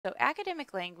So,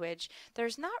 academic language,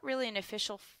 there's not really an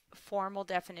official formal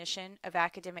definition of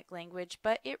academic language,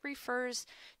 but it refers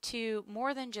to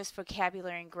more than just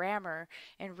vocabulary and grammar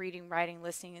in reading, writing,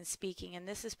 listening, and speaking. And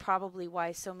this is probably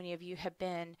why so many of you have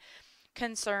been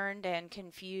concerned and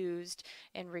confused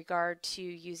in regard to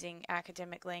using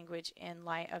academic language in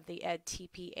light of the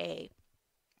EdTPA.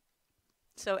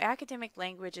 So, academic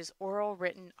language is oral,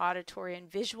 written, auditory, and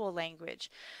visual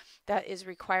language that is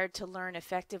required to learn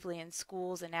effectively in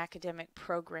schools and academic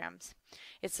programs.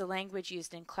 It's a language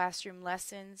used in classroom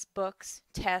lessons, books,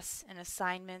 tests, and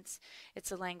assignments.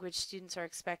 It's a language students are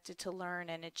expected to learn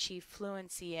and achieve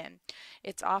fluency in.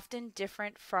 It's often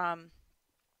different from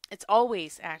it's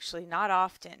always, actually, not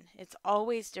often, it's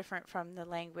always different from the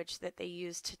language that they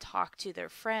use to talk to their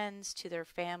friends, to their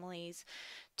families,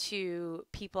 to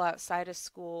people outside of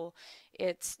school.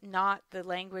 It's not the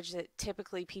language that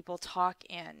typically people talk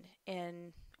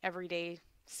in everyday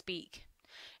speak.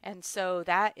 And so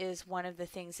that is one of the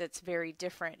things that's very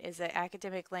different is that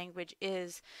academic language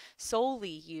is solely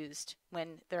used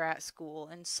when they're at school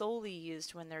and solely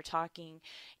used when they're talking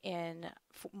in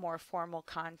more formal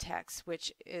contexts,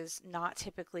 which is not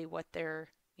typically what they're,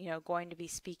 going to be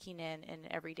speaking in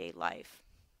everyday life.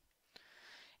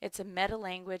 It's a meta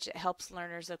language that helps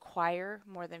learners acquire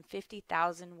more than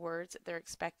 50,000 words that they're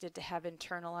expected to have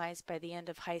internalized by the end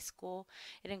of high school.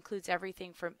 It includes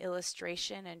everything from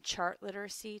illustration and chart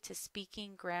literacy to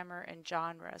speaking, grammar, and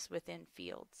genres within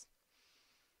fields.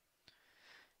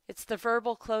 It's the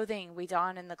verbal clothing we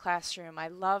don in the classroom. I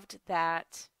loved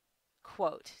that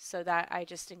quote, so that I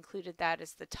just included that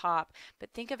as the top. But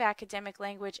think of academic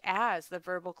language as the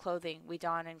verbal clothing we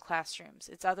don in classrooms.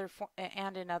 It's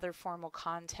and in other formal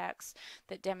contexts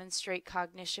that demonstrate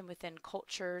cognition within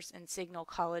cultures and signal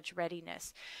college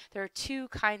readiness. There are two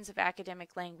kinds of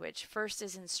academic language. First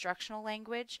is instructional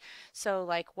language, so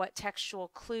like what textual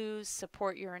clues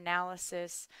support your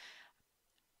analysis,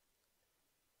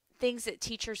 things that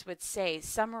teachers would say,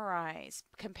 summarize,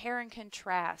 compare and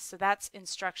contrast. So that's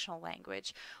instructional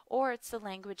language. Or it's the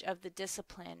language of the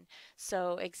discipline.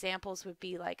 So examples would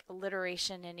be like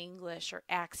alliteration in English, or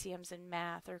axioms in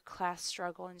math, or class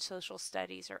struggle in social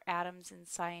studies, or atoms in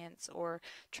science, or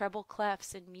treble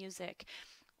clefs in music.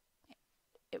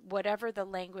 Whatever the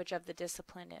language of the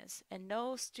discipline is. And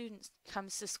no student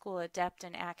comes to school adept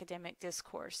in academic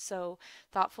discourse. So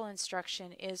thoughtful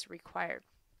instruction is required.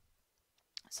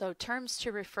 So terms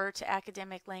to refer to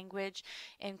academic language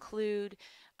include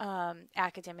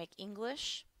academic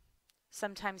English.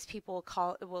 Sometimes people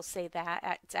will say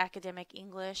that it's academic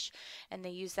English, and they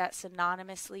use that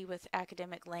synonymously with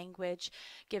academic language,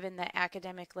 given that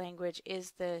academic language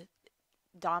is the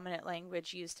dominant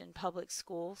language used in public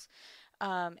schools.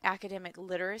 Academic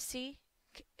literacy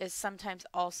is sometimes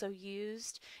also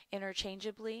used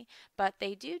interchangeably, but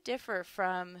they do differ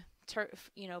from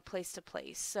place to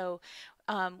place. So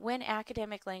when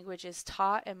academic language is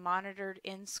taught and monitored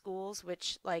in schools,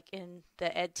 which like in the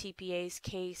EdTPA's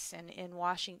case and in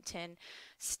Washington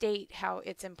state how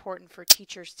it's important for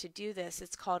teachers to do this,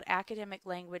 it's called academic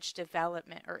language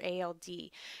development, or ALD.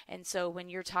 And so when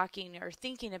you're talking or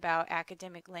thinking about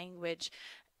academic language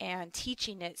and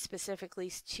teaching it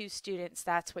specifically to students,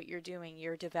 that's what you're doing.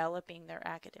 You're developing their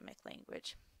academic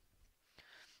language.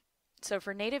 So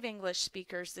for native English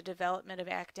speakers, the development of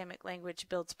academic language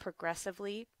builds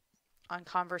progressively on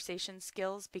conversation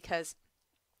skills, because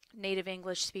native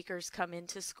English speakers come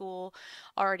into school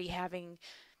already having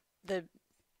the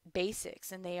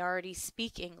basics and they already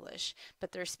speak English,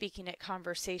 but they're speaking it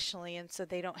conversationally, and so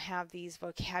they don't have these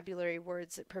vocabulary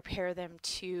words that prepare them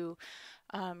to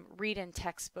read in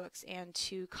textbooks and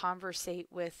to conversate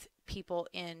with people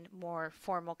in more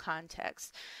formal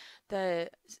contexts. The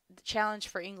challenge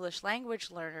for English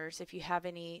language learners, if you have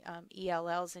any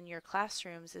ELLs in your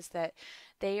classrooms, is that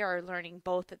they are learning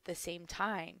both at the same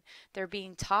time. They're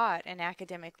being taught an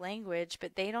academic language,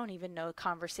 but they don't even know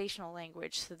conversational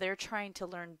language. So they're trying to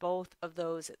learn both of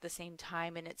those at the same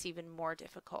time, and it's even more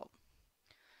difficult.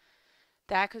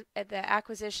 The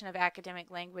acquisition of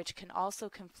academic language can also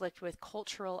conflict with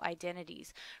cultural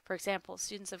identities. For example,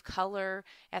 students of color,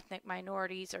 ethnic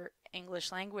minorities, or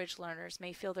English language learners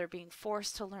may feel they're being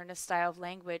forced to learn a style of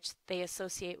language they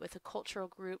associate with a cultural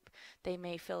group they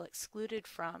may feel excluded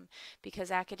from, because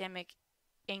academic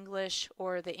English,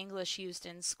 or the English used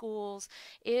in schools,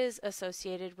 is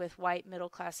associated with white middle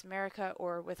class America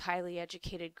or with highly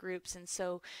educated groups. And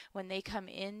so when they come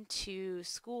into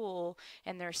school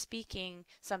and they're speaking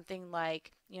something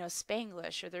like,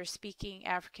 Spanglish, or they're speaking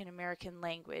African American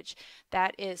language,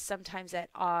 that is sometimes at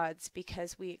odds,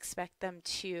 because we expect them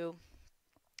to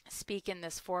speak in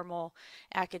this formal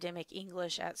academic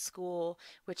English at school,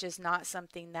 which is not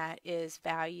something that is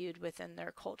valued within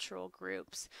their cultural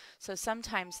groups. So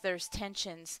sometimes there's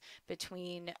tensions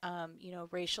between,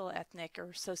 racial, ethnic, or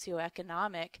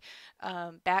socioeconomic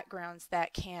backgrounds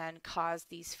that can cause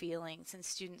these feelings, and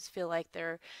students feel like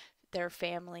their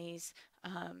families,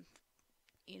 and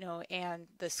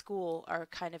the school are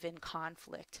kind of in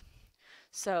conflict.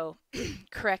 So,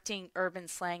 correcting urban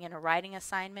slang in a writing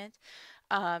assignment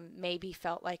maybe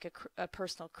felt like a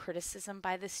personal criticism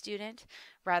by the student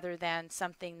rather than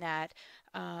something that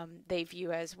they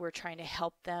view as we're trying to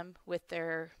help them with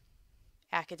their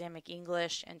academic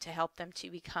English and to help them to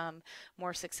become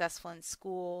more successful in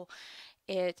school.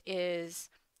 It is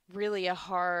really a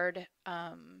hard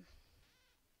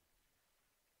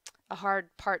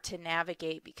part to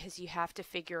navigate because you have to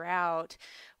figure out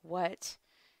what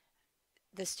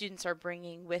the students are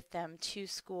bringing with them to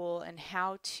school and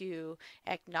how to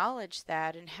acknowledge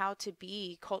that and how to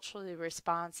be culturally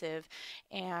responsive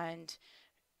and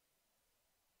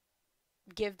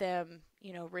give them,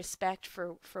 respect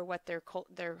for what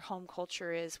their home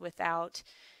culture is without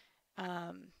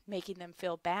making them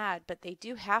feel bad. But they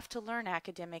do have to learn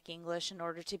academic English in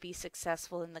order to be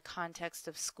successful in the context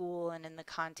of school and in the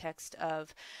context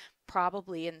of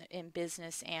probably in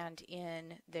business and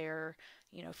in their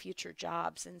future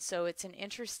jobs. And so it's an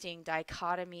interesting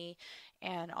dichotomy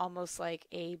and almost like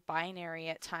a binary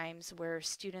at times where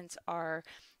students are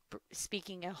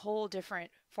speaking a whole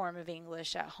different form of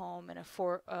English at home and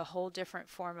a whole different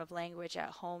form of language at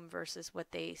home versus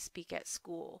what they speak at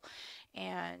school.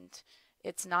 And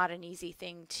it's not an easy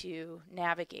thing to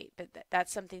navigate, but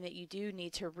that's something that you do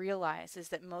need to realize is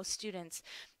that most students,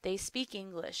 they speak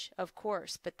English, of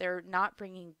course, but they're not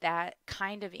bringing that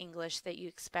kind of English that you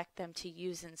expect them to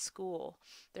use in school.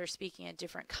 They're speaking a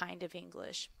different kind of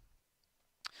English.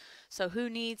 So who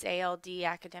needs ALD,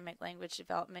 academic language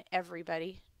development?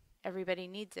 Everybody. Everybody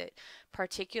needs it,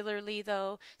 particularly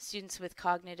though students with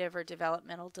cognitive or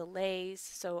developmental delays.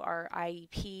 So our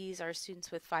IEPs, our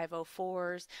students with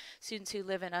 504s, students who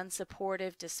live in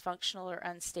unsupportive, dysfunctional, or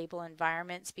unstable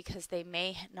environments because they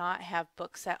may not have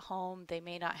books at home, they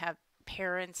may not have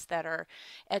parents that are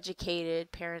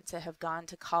educated, parents that have gone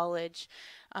to college,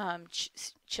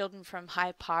 children from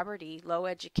high poverty, low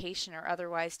education, or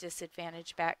otherwise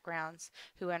disadvantaged backgrounds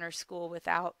who enter school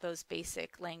without those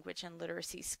basic language and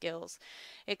literacy skills.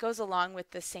 It goes along with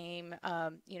the same,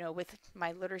 with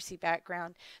my literacy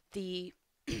background, the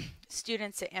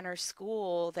students that enter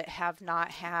school that have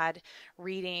not had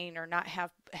reading or not have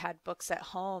had books at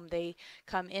home, they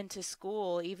come into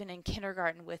school even in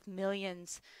kindergarten with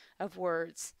millions of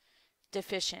words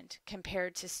deficient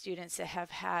compared to students that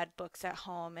have had books at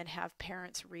home and have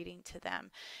parents reading to them.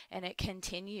 And it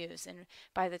continues, and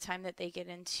by the time that they get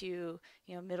into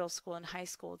middle school and high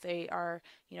school, they are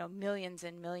millions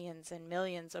and millions and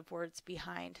millions of words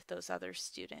behind those other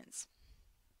students.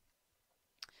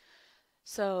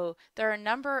 So there are a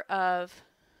number of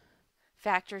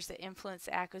factors that influence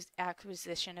the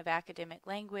acquisition of academic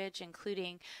language,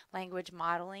 including language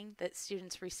modeling that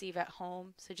students receive at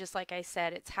home. So just like I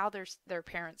said, it's how their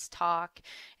parents talk,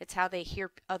 it's how they hear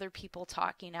other people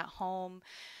talking at home.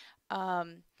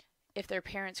 If their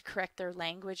parents correct their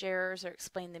language errors or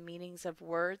explain the meanings of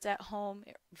words at home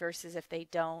versus if they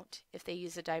don't, if they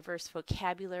use a diverse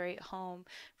vocabulary at home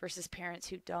versus parents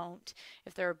who don't,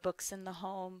 if there are books in the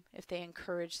home, if they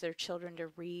encourage their children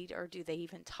to read, or do they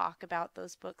even talk about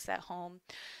those books at home.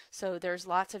 So there's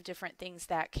lots of different things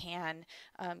that can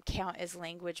count as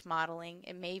language modeling.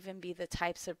 It may even be the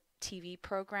types of TV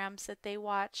programs that they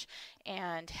watch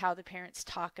and how the parents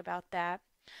talk about that.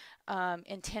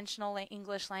 Intentional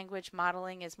English language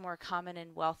modeling is more common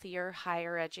in wealthier,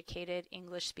 higher educated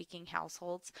English speaking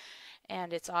households,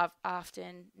 and it's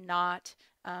often not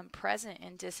present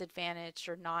in disadvantaged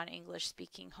or non-English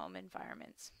speaking home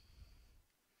environments.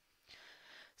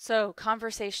 So,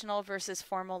 conversational versus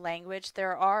formal language,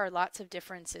 there are lots of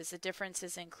differences. The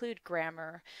differences include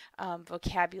grammar,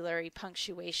 vocabulary,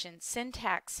 punctuation,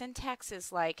 syntax. Syntax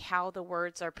is like how the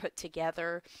words are put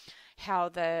together, how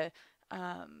the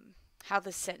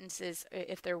sentences,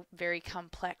 if they're very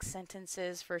complex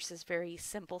sentences versus very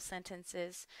simple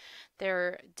sentences.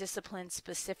 They're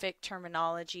discipline-specific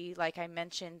terminology, like I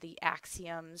mentioned, the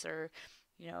axioms or,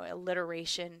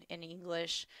 alliteration in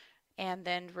English, and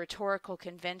then rhetorical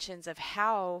conventions of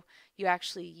how you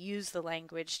actually use the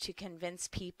language to convince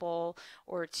people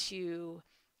or to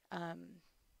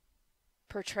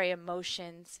portray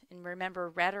emotions. And remember,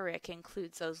 rhetoric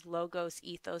includes those logos,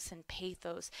 ethos, and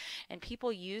pathos. And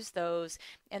people use those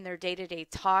in their day-to-day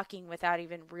talking without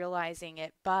even realizing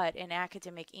it. But in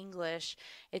academic English,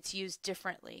 it's used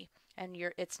differently. And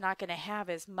it's not going to have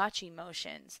as much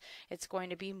emotions. It's going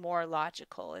to be more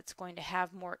logical. It's going to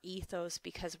have more ethos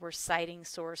because we're citing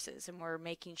sources and we're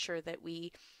making sure that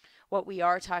what we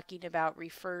are talking about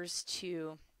refers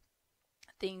to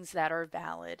things that are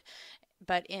valid.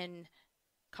 But in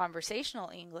conversational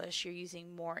English, you're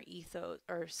using more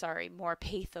more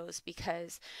pathos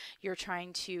because you're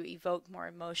trying to evoke more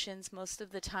emotions. Most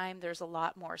of the time, there's a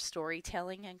lot more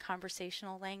storytelling in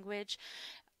conversational language.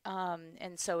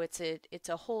 And so it's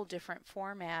a whole different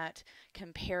format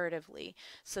comparatively.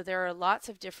 So there are lots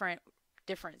of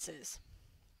differences.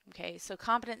 Okay, so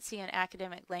competency in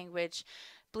academic language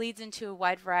bleeds into a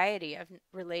wide variety of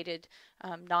related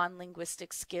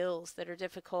non-linguistic skills that are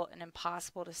difficult and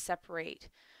impossible to separate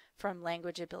from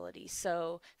language ability.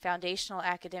 So foundational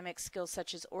academic skills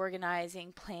such as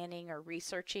organizing, planning, or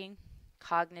researching,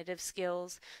 cognitive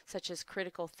skills such as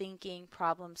critical thinking,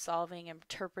 problem solving,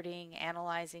 interpreting,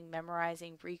 analyzing,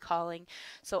 memorizing, recalling.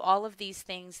 So all of these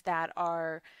things that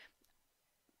are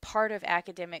part of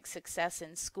academic success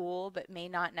in school but may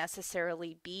not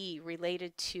necessarily be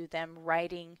related to them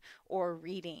writing or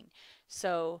reading.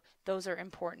 So those are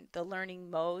important. The learning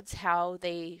modes, how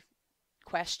they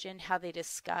question, how they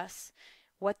discuss,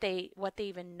 what they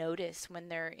even notice when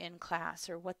they're in class,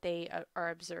 or what they are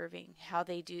observing, how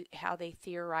they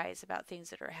theorize about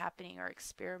things that are happening or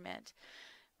experiment.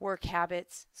 Work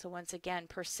habits, so once again,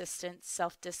 persistence,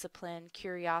 self-discipline,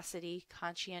 curiosity,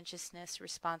 conscientiousness,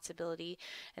 responsibility.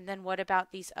 And then what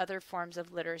about these other forms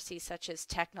of literacy, such as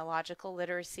technological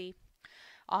literacy,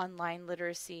 online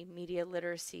literacy, media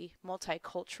literacy,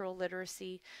 multicultural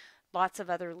literacy, lots of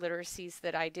other literacies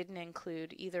that I didn't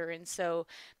include either. And so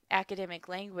academic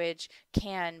language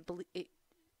can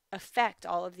affect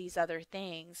all of these other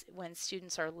things when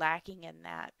students are lacking in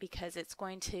that, because it's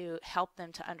going to help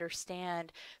them to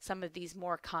understand some of these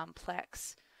more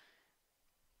complex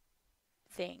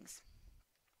things.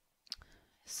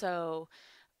 So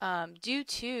due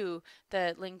to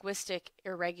the linguistic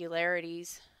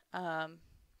irregularities,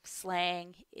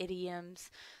 slang, idioms,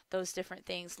 those different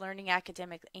things, learning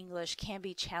academic English can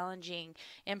be challenging,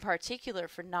 in particular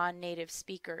for non-native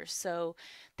speakers. So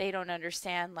they don't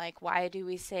understand, like, why do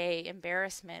we say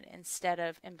embarrassment instead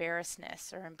of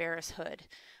embarrassness or embarrasshood?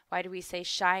 Why do we say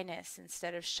shyness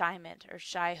instead of shyment or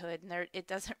shyhood? And it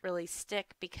doesn't really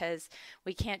stick because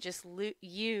we can't just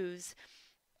use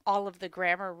all of the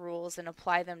grammar rules and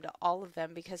apply them to all of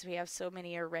them, because we have so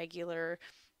many irregular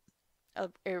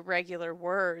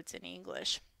words in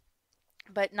English.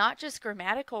 But not just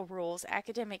grammatical rules,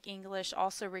 academic English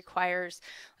also requires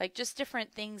like just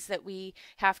different things that we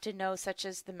have to know, such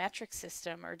as the metric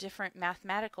system or different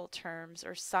mathematical terms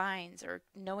or signs, or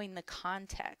knowing the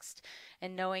context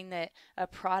and knowing that a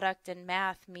product in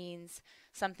math means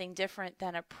something different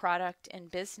than a product in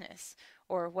business.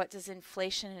 Or what does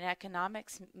inflation in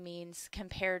economics means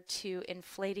compared to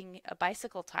inflating a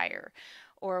bicycle tire?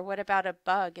 Or what about a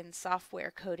bug in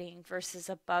software coding versus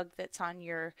a bug that's on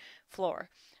your floor?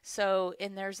 So,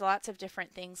 and there's lots of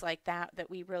different things like that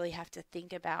that we really have to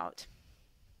think about.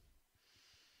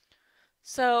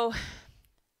 So,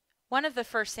 one of the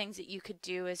first things that you could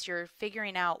do is you're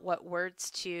figuring out what words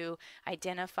to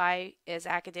identify as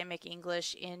academic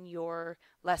English in your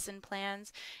lesson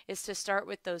plans, is to start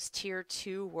with those tier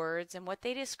 2 words. And what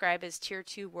they describe as tier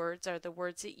 2 words are the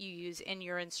words that you use in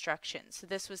your instructions. So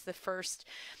this was the first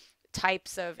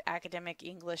types of academic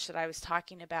English that I was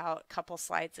talking about a couple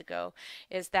slides ago,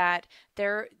 is that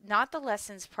they're not the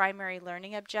lesson's primary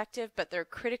learning objective, but they're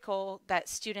critical that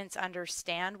students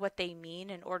understand what they mean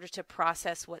in order to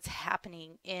process what's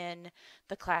happening in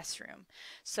the classroom.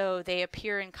 So they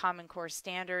appear in Common Core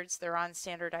standards, they're on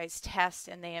standardized tests,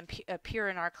 and they appear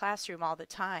in our classroom all the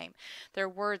time. They're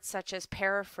words such as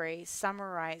paraphrase,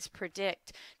 summarize,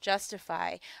 predict,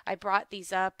 justify. I brought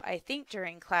these up, I think,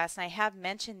 during class, and I have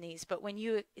mentioned these, but when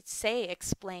you say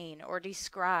explain or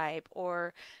describe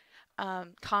or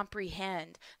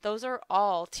comprehend, those are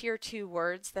all tier 2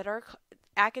 words that are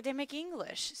academic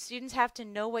English. Students have to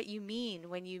know what you mean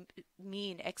when you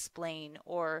mean explain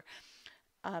or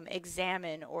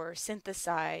examine or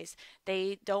synthesize.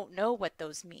 They don't know what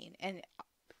those mean. And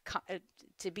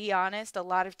to be honest, a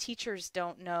lot of teachers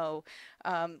don't know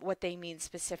what they mean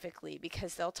specifically,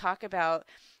 because they'll talk about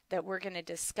that we're going to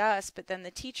discuss, but then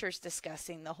the teacher's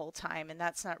discussing the whole time, and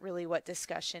that's not really what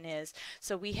discussion is.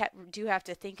 So we do have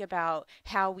to think about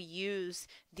how we use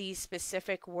these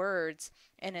specific words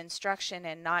in instruction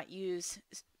and not use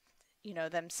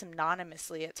them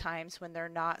synonymously at times when they're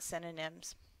not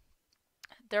synonyms.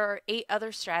 There are 8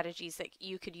 other strategies that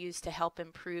you could use to help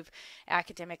improve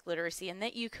academic literacy and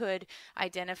that you could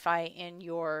identify in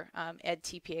your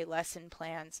EdTPA lesson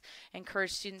plans.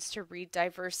 Encourage students to read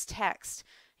diverse text,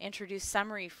 introduce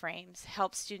summary frames,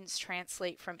 help students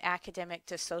translate from academic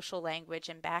to social language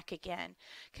and back again,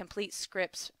 complete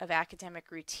scripts of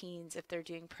academic routines if they're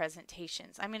doing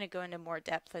presentations. I'm going to go into more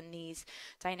depth on these.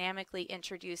 Dynamically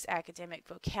introduce academic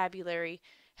vocabulary,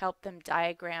 help them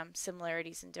diagram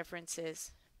similarities and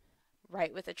differences,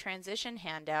 write with a transition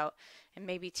handout, and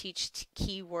maybe teach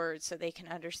key words so they can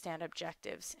understand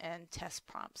objectives and test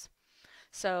prompts.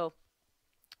 So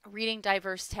reading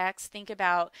diverse text, think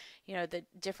about the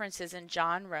differences in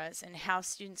genres and how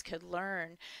students could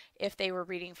learn if they were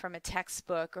reading from a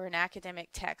textbook or an academic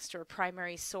text or a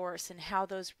primary source, and how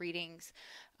those readings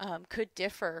could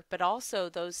differ, but also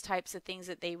those types of things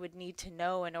that they would need to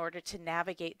know in order to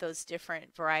navigate those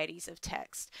different varieties of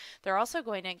text. They're also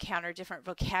going to encounter different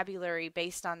vocabulary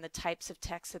based on the types of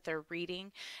text that they're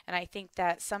reading, and I think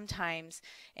that sometimes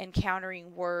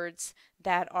encountering words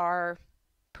that are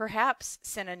perhaps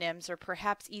synonyms or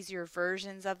perhaps easier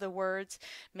versions of the words,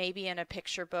 maybe in a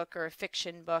picture book or a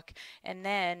fiction book, and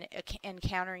then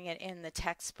encountering it in the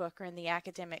textbook or in the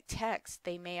academic text,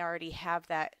 they may already have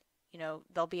that,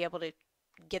 they'll be able to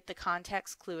get the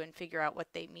context clue and figure out what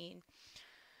they mean.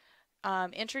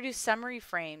 Introduce summary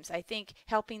frames. I think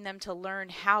helping them to learn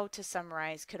how to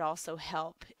summarize could also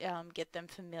help get them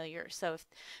familiar. So if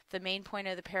the main point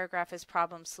of the paragraph is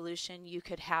problem solution, you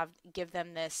could give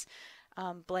them this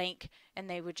blank and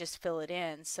they would just fill it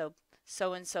in. So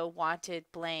and so wanted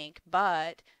blank,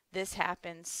 but this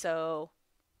happened, so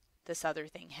this other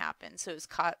thing happened. So it's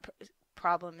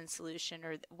problem and solution,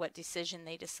 or what decision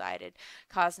they decided.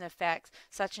 Cause and effect.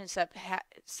 Such and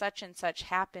such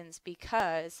happens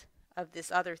because of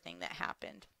this other thing that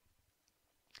happened.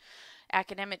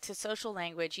 Academic to social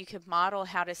language, you could model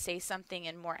how to say something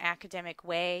in a more academic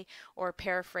way or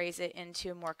paraphrase it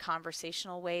into a more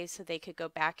conversational way so they could go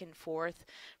back and forth.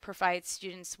 Provide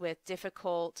students with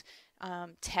difficult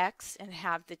text and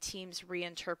have the teams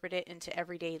reinterpret it into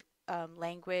everyday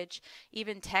language,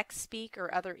 even text speak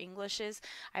or other Englishes.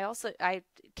 I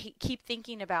keep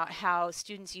thinking about how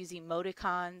students use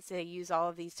emoticons. They use all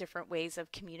of these different ways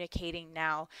of communicating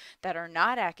now that are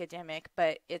not academic,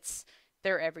 but it's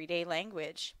their everyday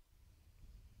language.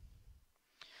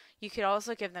 You could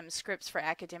also give them scripts for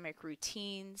academic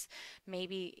routines,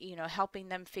 maybe, helping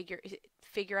them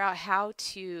figure out how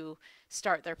to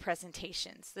start their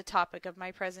presentations. The topic of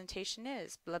my presentation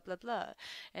is blah, blah, blah.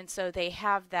 And so they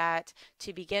have that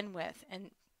to begin with. And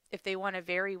if they want to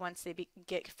vary once they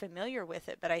get familiar with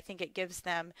it, but I think it gives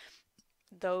them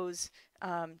those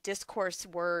discourse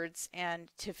words and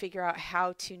to figure out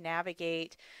how to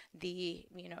navigate the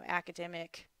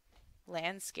academic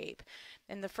landscape.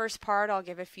 In the first part, I'll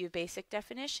give a few basic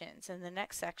definitions. In the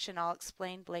next section, I'll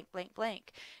explain blank, blank,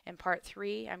 blank. In part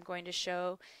 3, I'm going to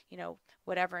show,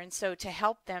 whatever. And so to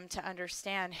help them to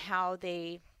understand how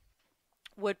they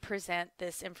would present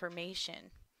this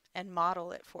information and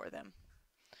model it for them.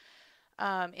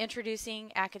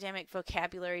 Introducing academic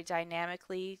vocabulary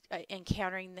dynamically,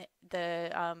 encountering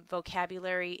the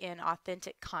vocabulary in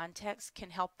authentic context can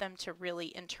help them to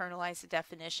really internalize the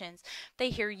definitions.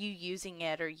 They hear you using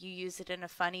it, or you use it in a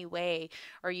funny way,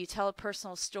 or you tell a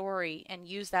personal story and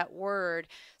use that word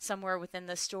somewhere within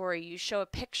the story. You show a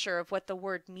picture of what the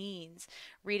word means.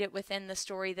 Read it within the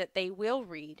story that they will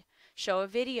read. Show a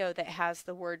video that has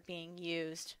the word being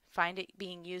used. Find it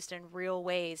being used in real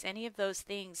ways. Any of those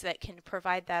things that can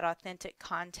provide that authentic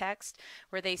context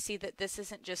where they see that this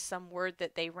isn't just some word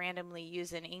that they randomly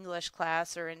use in English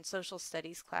class or in social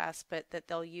studies class, but that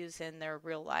they'll use in their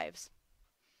real lives.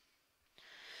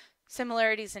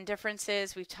 Similarities and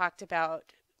differences. We've talked about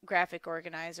graphic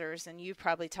organizers, and you've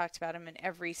probably talked about them in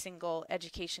every single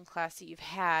education class that you've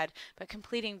had, but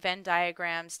completing Venn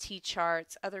diagrams,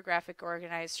 T-charts, other graphic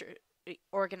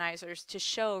organizers to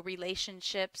show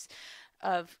relationships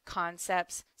of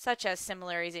concepts such as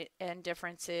similarities and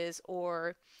differences,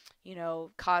 or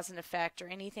cause and effect, or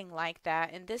anything like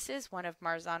that. And this is one of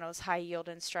Marzano's high yield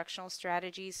instructional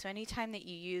strategies. So anytime that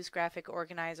you use graphic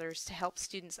organizers to help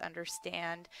students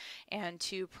understand and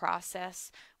to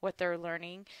process what they're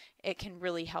learning, it can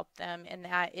really help them, and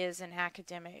that is an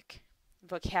academic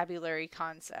vocabulary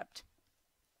concept.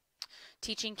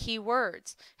 teaching key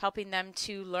words, helping them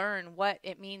to learn what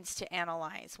it means to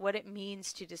analyze, what it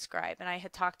means to describe. And I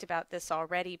had talked about this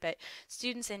already, but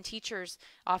students and teachers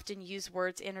often use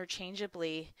words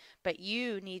interchangeably, but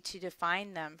you need to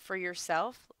define them for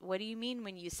yourself. What do you mean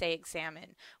when you say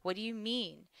examine? What do you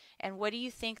mean? And what do you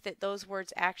think that those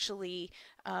words actually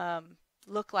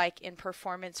look like in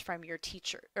performance from your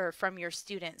teacher or from your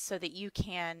students, so that you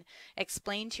can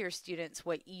explain to your students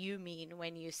what you mean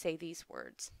when you say these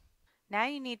words. Now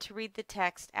you need to read the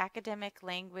text Academic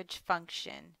Language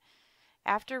Function.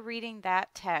 After reading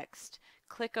that text,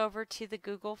 click over to the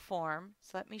Google form.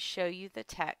 So let me show you the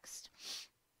text.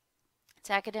 It's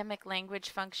Academic Language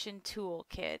Function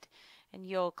Toolkit. And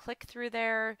you'll click through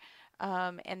there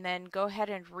and then go ahead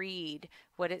and read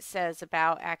what it says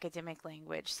about academic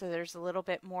language. So there's a little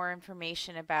bit more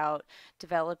information about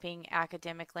developing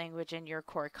academic language in your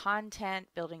core content,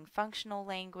 building functional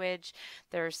language.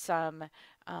 There's some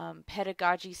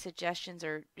pedagogy suggestions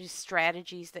or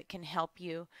strategies that can help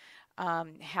you.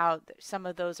 How some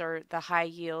of those are the high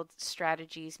yield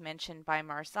strategies mentioned by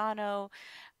Marzano,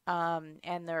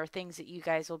 and there are things that you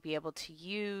guys will be able to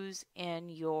use in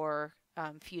your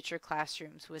future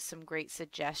classrooms with some great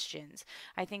suggestions.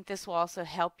 I think this will also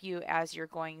help you as you're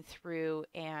going through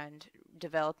and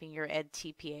developing your ed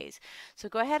TPAs. So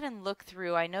go ahead and look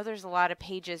through. I know there's a lot of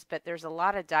pages, but there's a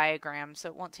lot of diagrams, so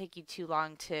it won't take you too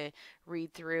long to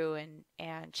read through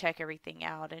and check everything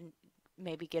out and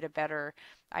maybe get a better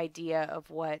idea of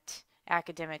what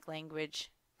academic language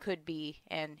could be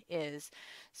and is.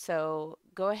 So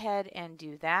go ahead and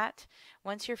do that.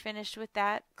 Once you're finished with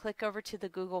that, click over to the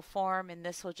Google form, and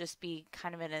this will just be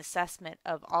kind of an assessment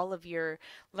of all of your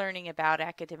learning about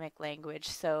academic language.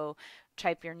 So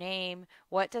type your name,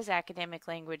 what does academic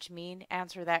language mean?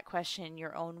 Answer that question in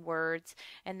your own words,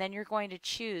 and then you're going to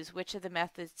choose which of the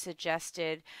methods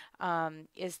suggested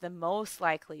is the most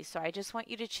likely. So I just want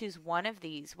you to choose one of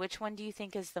these. Which one do you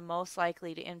think is the most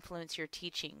likely to influence your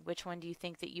teaching? Which one do you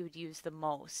think that you would use the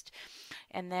most?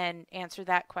 And then answer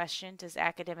that question. Does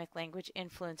academic language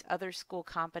influence other school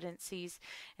competencies?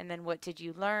 And then what did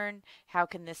you learn? How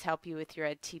can this help you with your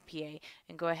ed TPA?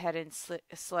 And go ahead and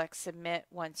select submit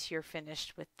once you're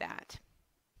finished with that,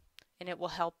 and it will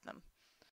help them.